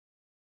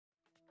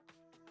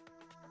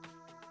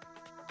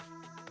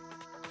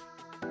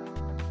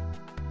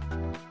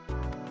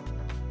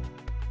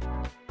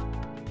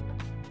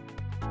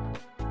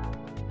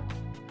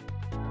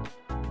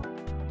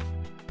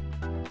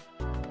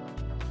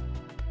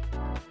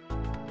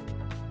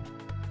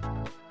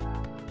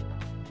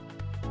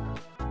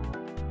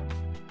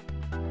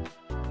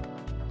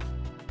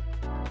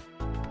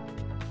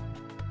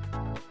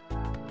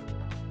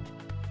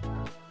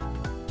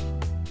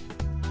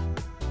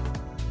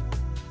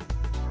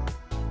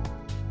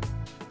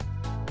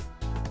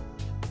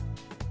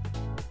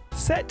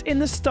Set in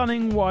the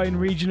stunning wine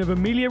region of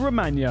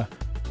Emilia-Romagna,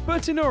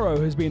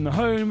 Bertinoro has been the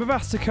home of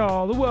Asta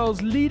Car, the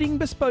world's leading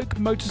bespoke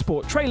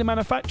motorsport trailer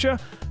manufacturer,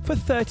 for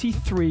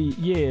 33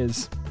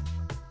 years.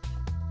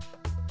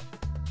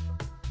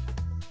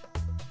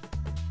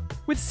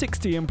 With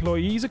 60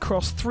 employees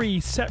across 3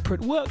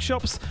 separate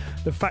workshops,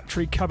 the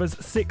factory covers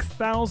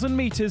 6,000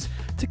 metres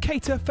to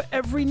cater for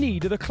every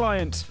need of the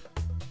client.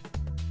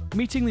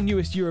 Meeting the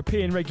newest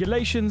European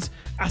regulations,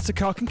 Asta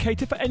Car can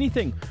cater for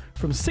anything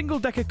from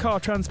single-decker car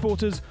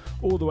transporters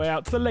all the way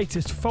out to the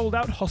latest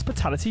fold-out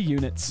hospitality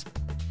units.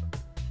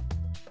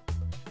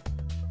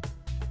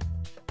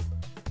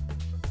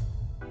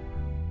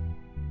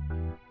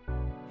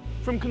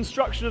 From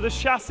construction of the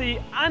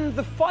chassis and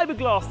the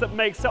fiberglass that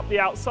makes up the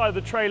outside of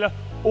the trailer,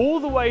 all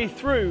the way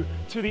through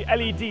to the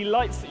LED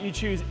lights that you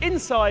choose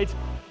inside,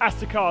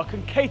 Asta Car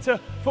can cater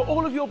for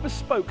all of your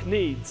bespoke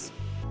needs.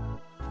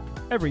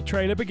 Every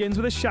trailer begins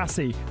with a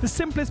chassis, the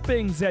simplest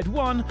being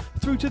Z1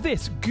 through to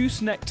this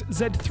goosenecked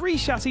Z3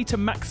 chassis to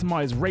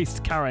maximise race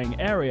carrying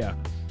area.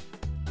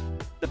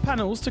 The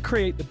panels to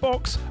create the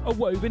box are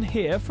woven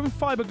here from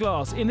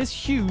fiberglass in this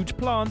huge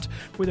plant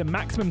with a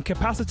maximum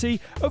capacity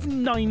of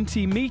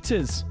 90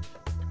 metres.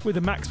 With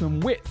a maximum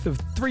width of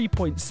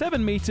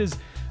 3.7 metres,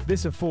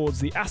 this affords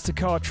the Asta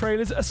Car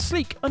trailers a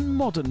sleek and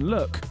modern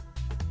look.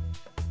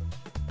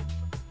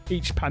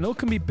 Each panel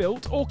can be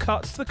built or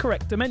cut to the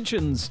correct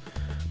dimensions,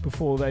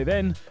 before they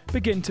then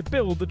begin to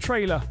build the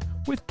trailer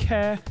with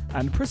care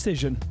and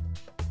precision.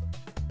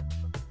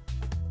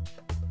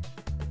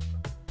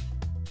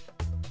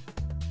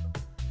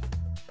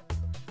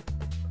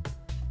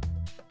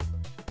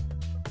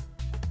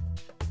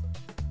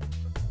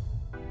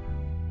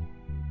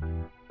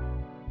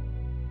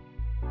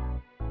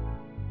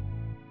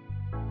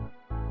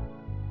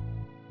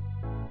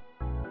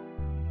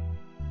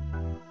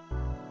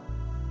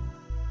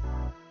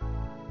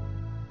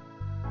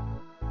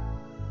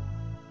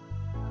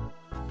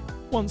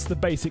 Once the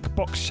basic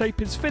box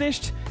shape is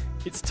finished,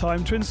 it's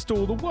time to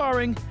install the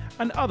wiring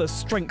and other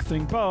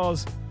strengthening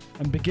bars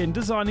and begin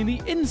designing the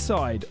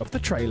inside of the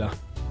trailer.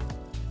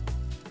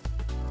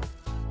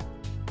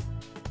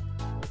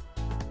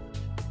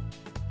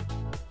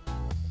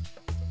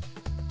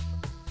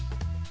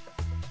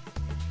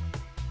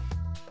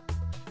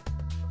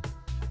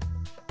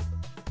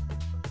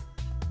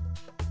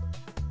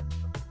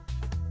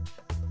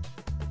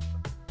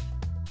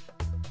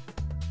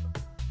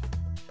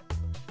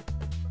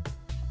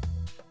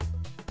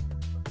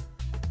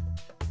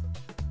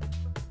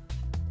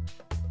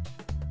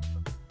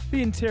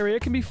 The interior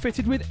can be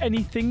fitted with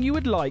anything you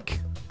would like,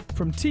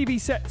 from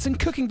TV sets and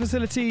cooking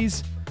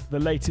facilities, the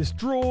latest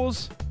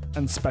drawers,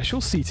 and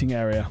special seating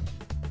area.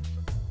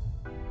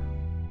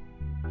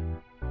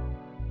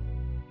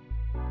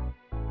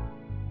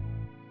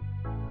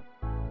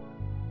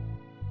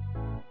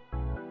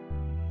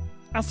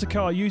 Asta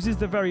Car uses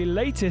the very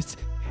latest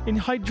in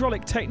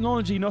hydraulic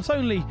technology, not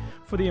only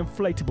for the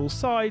inflatable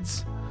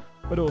sides,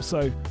 but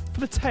also for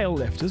the tail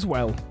lift as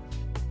well.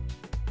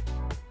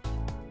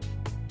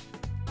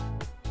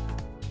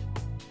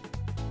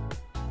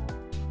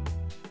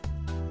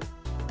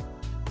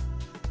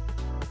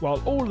 While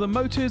all of the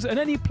motors and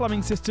any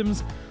plumbing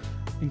systems,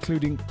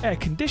 including air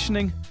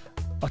conditioning,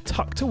 are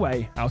tucked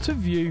away out of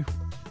view.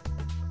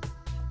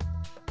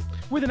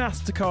 With an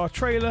Asta Car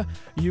trailer,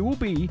 you will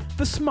be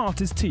the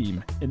smartest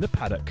team in the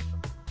paddock.